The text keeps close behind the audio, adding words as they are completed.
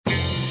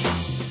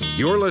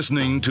You're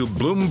listening to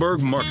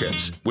Bloomberg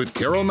Markets with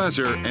Carol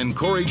Massar and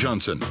Cory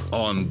Johnson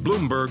on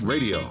Bloomberg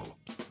Radio.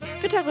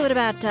 We'll talk a little bit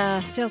about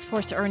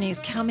Salesforce earnings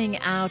coming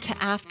out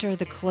after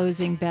the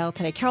closing bell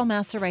today. Carol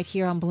Massar right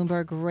here on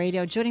Bloomberg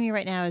Radio. Joining me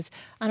right now is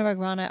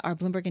Rana, our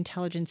Bloomberg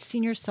Intelligence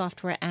Senior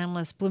Software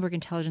Analyst. Bloomberg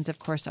Intelligence, of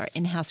course, our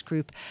in-house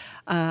group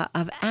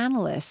of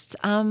analysts.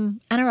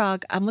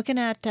 Anurag, I'm looking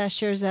at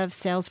shares of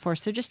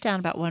Salesforce. They're just down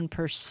about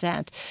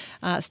 1%.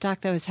 Stock,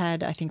 though, has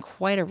had, I think,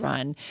 quite a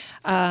run.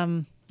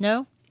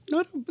 No?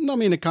 No, I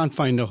mean, I can't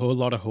find a whole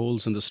lot of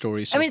holes in the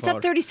story so far. It's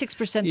up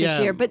 36% this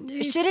year, but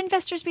should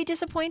investors be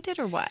disappointed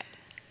or what?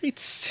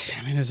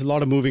 There's a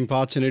lot of moving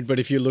parts in it,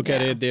 but if you look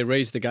at it, they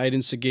raised the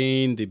guidance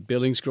again. The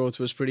billings growth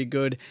was pretty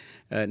good.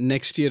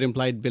 Next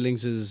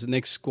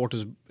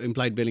quarter's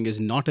implied billing is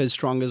not as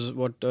strong as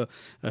what a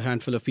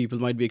handful of people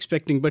might be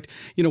expecting. But,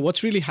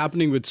 what's really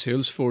happening with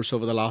Salesforce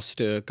over the last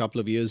couple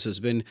of years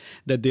has been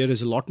that there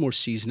is a lot more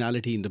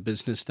seasonality in the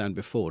business than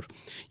before.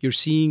 You're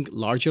seeing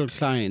larger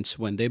clients,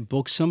 when they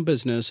book some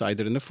business,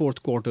 either in the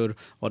fourth quarter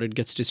or it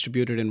gets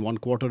distributed in one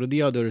quarter or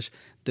the others,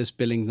 this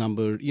billing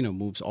number,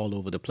 moves all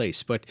over the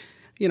place. But,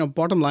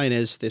 bottom line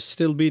is they're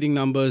still beating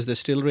numbers. They're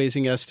still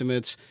raising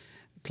estimates.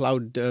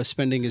 Cloud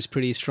spending is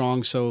pretty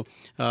strong. So,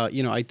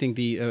 I think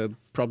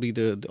probably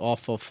the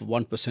off of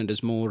 1%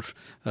 is more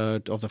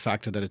of the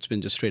factor that it's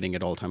been just trading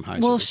at all-time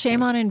highs. Well,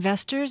 shame on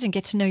investors and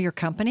get to know your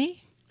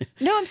company.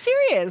 No, I'm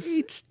serious.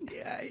 It's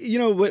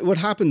what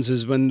happens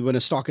is when a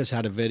stock has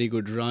had a very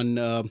good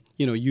run,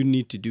 you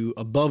need to do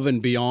above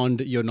and beyond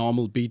your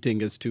normal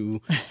beating as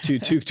to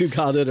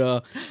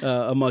gather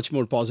a much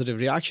more positive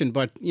reaction.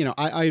 But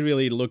I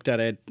really looked at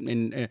it,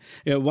 and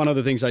one of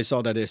the things I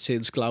saw that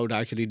Sales Cloud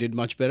actually did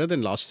much better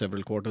than last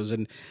several quarters,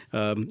 and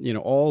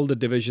all the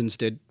divisions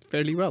did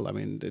fairly well. I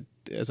mean,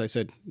 as I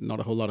said, not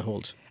a whole lot of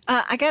holes.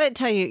 I got to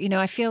tell you,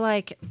 I feel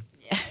like.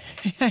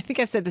 I think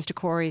I've said this to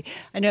Cory.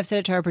 I know I've said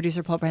it to our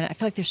producer, Paul Brandon. I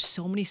feel like there's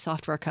so many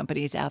software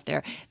companies out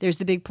there. There's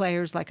the big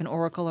players like an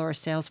Oracle or a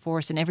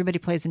Salesforce, and everybody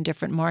plays in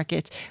different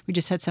markets. We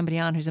just had somebody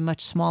on who's a much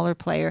smaller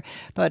player,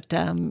 but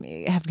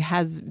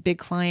has big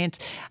clients.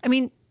 I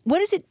mean,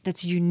 what is it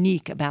that's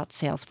unique about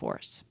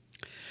Salesforce?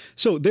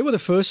 So they were the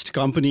first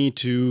company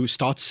to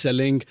start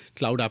selling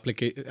cloud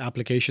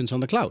applications on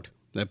the cloud.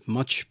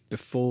 Much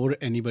before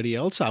anybody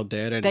else out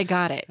there. And they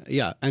got it.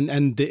 Yeah,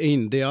 and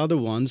they are the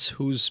ones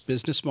whose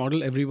business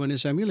model everyone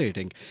is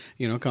emulating.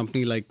 A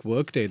company like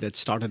Workday that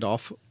started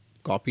off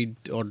copied,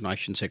 or I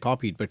shouldn't say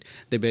copied, but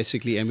they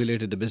basically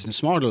emulated the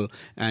business model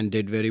and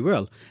did very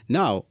well.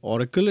 Now,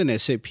 Oracle and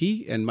SAP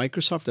and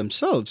Microsoft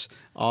themselves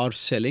are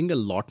selling a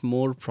lot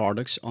more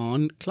products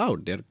on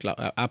cloud. Their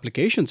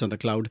applications on the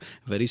cloud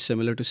very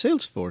similar to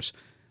Salesforce,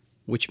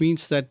 which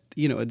means that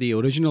the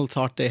original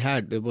thought they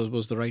had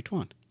was the right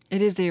one.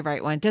 It is the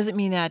right one. It doesn't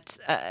mean that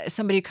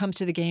somebody who comes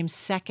to the game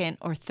second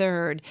or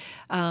third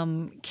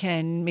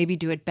can maybe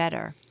do it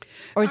better.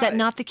 Or is that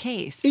not the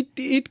case?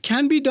 It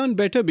can be done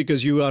better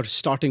because you are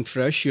starting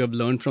fresh. You have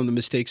learned from the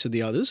mistakes of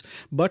the others.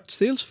 But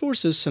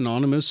Salesforce is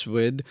synonymous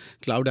with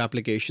cloud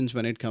applications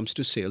when it comes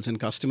to sales and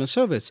customer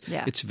service.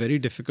 Yeah. It's very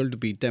difficult to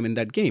beat them in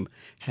that game.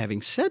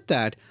 Having said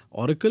that,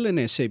 Oracle and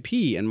SAP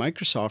and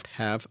Microsoft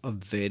have a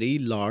very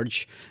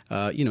large,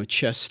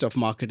 chest of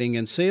marketing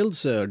and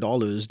sales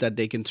dollars that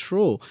they can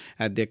throw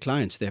at their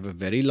clients. They have a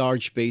very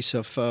large base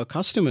of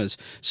customers.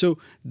 So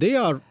they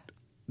are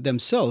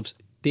themselves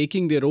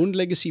taking their own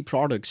legacy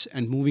products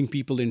and moving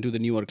people into the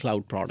newer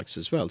cloud products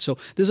as well. So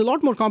there's a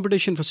lot more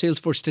competition for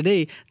Salesforce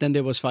today than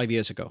there was 5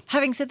 years ago.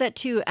 Having said that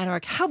too,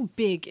 Anurag, how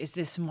big is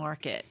this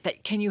market?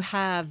 Can you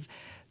have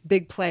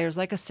big players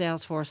like a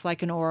Salesforce,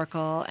 like an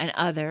Oracle, and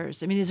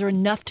others? I mean, is there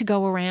enough to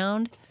go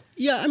around?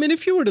 Yeah, I mean,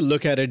 if you were to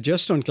look at it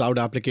just on cloud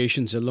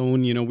applications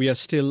alone, we are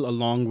still a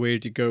long way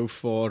to go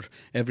for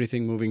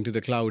everything moving to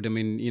the cloud. I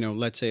mean,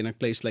 let's say in a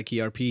place like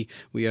ERP,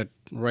 we are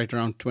right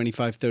around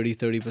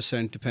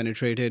 30%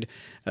 penetrated.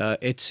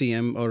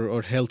 HCM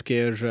or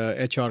healthcare,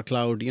 HR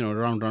cloud,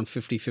 around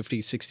 50,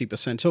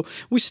 60%. So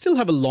we still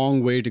have a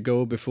long way to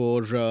go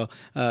before,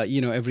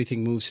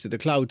 everything moves to the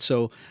cloud.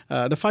 So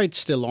the fight's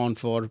still on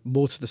for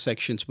both the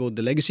sections, both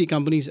the legacy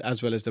companies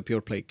as well as the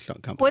pure play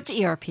companies. What's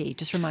ERP?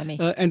 Just remind me.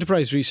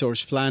 Enterprise resource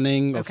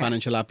planning or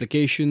financial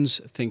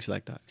applications, things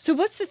like that. So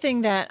what's the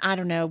thing that,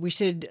 we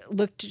should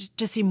look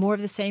to see more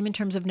of the same in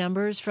terms of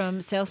numbers from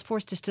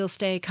Salesforce to still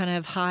stay kind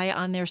of high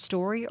on their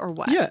story, or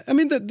what? Yeah, I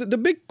mean, the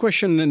big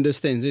question in this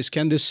thing is,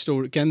 can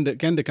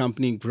the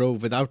company grow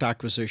without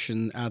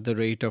acquisition at the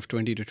rate of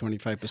 20 to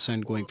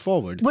 25% going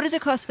forward? What does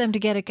it cost them to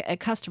get a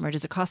customer?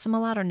 Does it cost them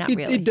a lot or not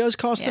really? It does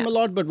cost them a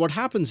lot, but what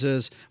happens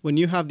is when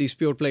you have these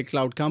pure play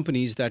cloud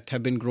companies that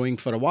have been growing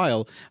for a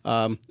while,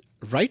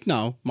 right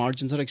now,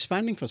 margins are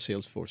expanding for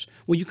Salesforce.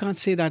 Well, you can't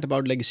say that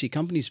about legacy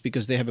companies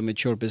because they have a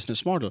mature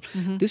business model.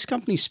 Mm-hmm. This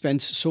company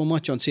spends so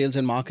much on sales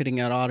and marketing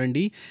and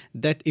R&D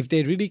that if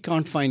they really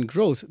can't find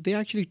growth, they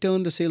actually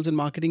turn the sales and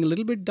marketing a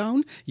little bit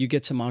down. You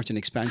get some margin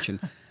expansion.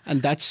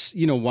 And that's,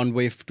 one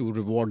way to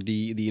reward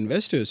the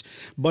investors.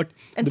 But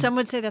some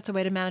would say that's a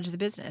way to manage the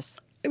business.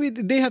 I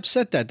mean, they have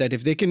said that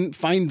if they can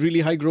find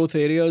really high growth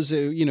areas,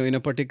 in a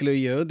particular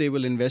year, they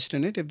will invest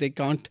in it. If they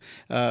can't,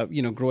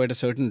 grow at a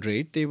certain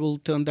rate, they will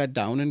turn that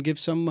down and give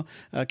some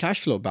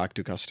cash flow back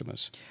to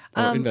customers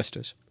or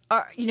investors.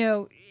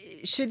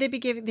 Should they be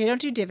giving? They don't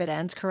do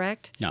dividends,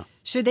 correct? No.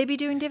 Should they be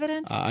doing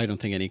dividends? I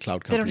don't think any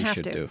cloud company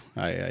should do.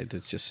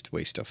 It's just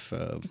waste of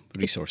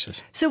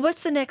resources. So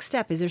what's the next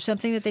step? Is there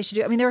something that they should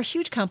do? I mean, they're a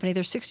huge company.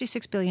 They're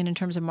 $66 billion in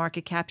terms of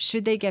market cap.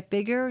 Should they get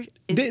bigger?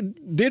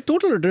 Their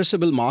total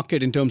addressable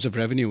market in terms of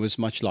revenue is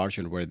much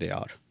larger than where they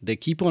are. They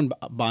keep on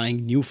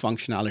buying new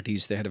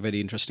functionalities. They had a very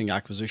interesting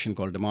acquisition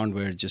called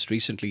Demandware just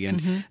recently,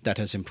 and that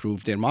has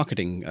improved their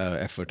marketing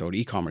effort or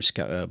e-commerce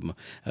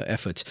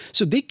efforts.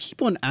 So they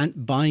keep on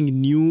buying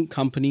new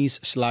companies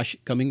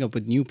 / coming up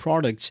with new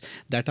products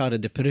that are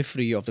at the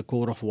periphery of the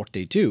core of what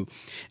they do.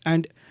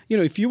 And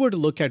if you were to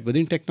look at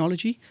within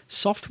technology,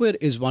 software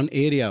is one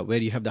area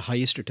where you have the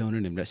highest return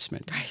on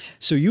investment. Right.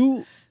 So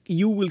you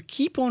will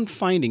keep on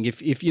finding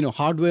if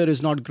hardware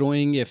is not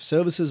growing, if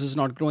services is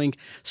not growing,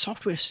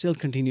 software still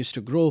continues to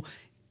grow,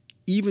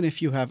 even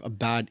if you have a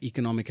bad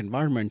economic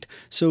environment.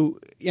 So,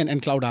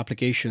 and cloud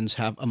applications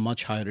have a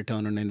much higher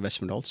return on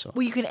investment also.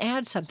 Well, you can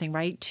add something,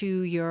 right,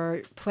 to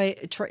your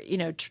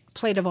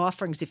plate of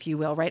offerings, if you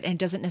will, right? And it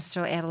doesn't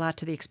necessarily add a lot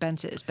to the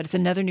expenses, but it's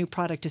another new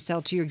product to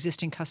sell to your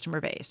existing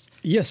customer base.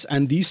 Yes,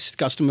 and these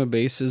customer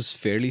base is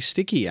fairly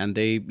sticky, and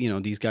they,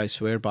 these guys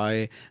swear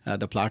by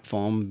the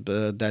platform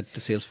that the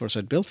Salesforce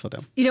had built for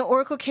them.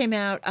 Oracle came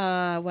out,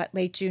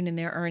 late June in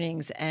their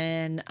earnings,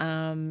 and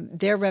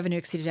their revenue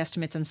exceeded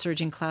estimates on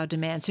surging cloud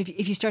demand. So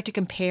if you start to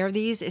compare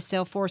these, is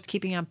Salesforce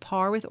keeping on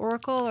par with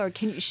Oracle, or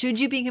should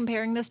you be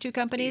comparing those two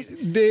companies?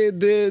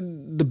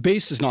 The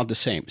base is not the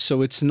same,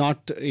 so it's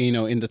not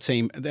in the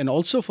same. And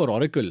also for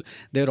Oracle,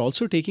 they're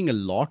also taking a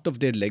lot of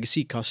their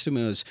legacy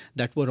customers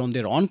that were on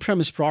their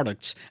on-premise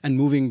products and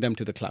moving them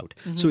to the cloud.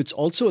 So it's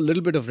also a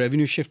little bit of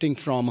revenue shifting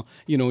from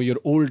your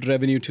old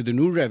revenue to the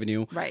new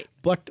revenue. Right.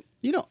 But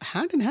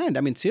hand in hand,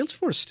 I mean,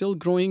 Salesforce still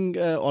growing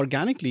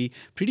organically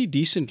pretty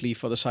decently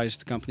for the size of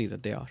the company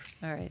that they are.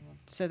 All right.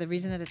 So the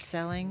reason that it's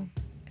selling,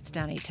 it's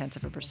down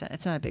 0.8%.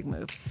 It's not a big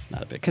move. It's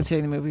not a big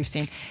considering the move we've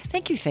seen.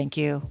 Thank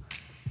you.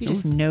 You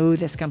just know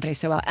this company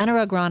so well.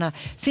 Rana,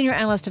 Senior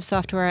Analyst of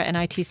Software and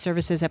IT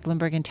Services at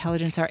Bloomberg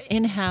Intelligence, our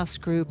in-house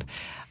group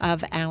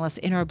of analysts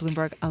in our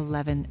Bloomberg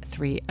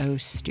 1130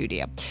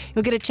 studio.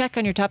 You'll get a check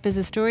on your top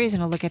business stories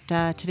and a look at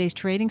today's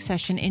trading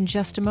session in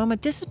just a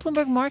moment. This is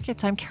Bloomberg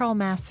Markets. I'm Carol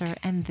Massar,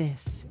 and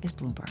this is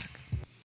Bloomberg.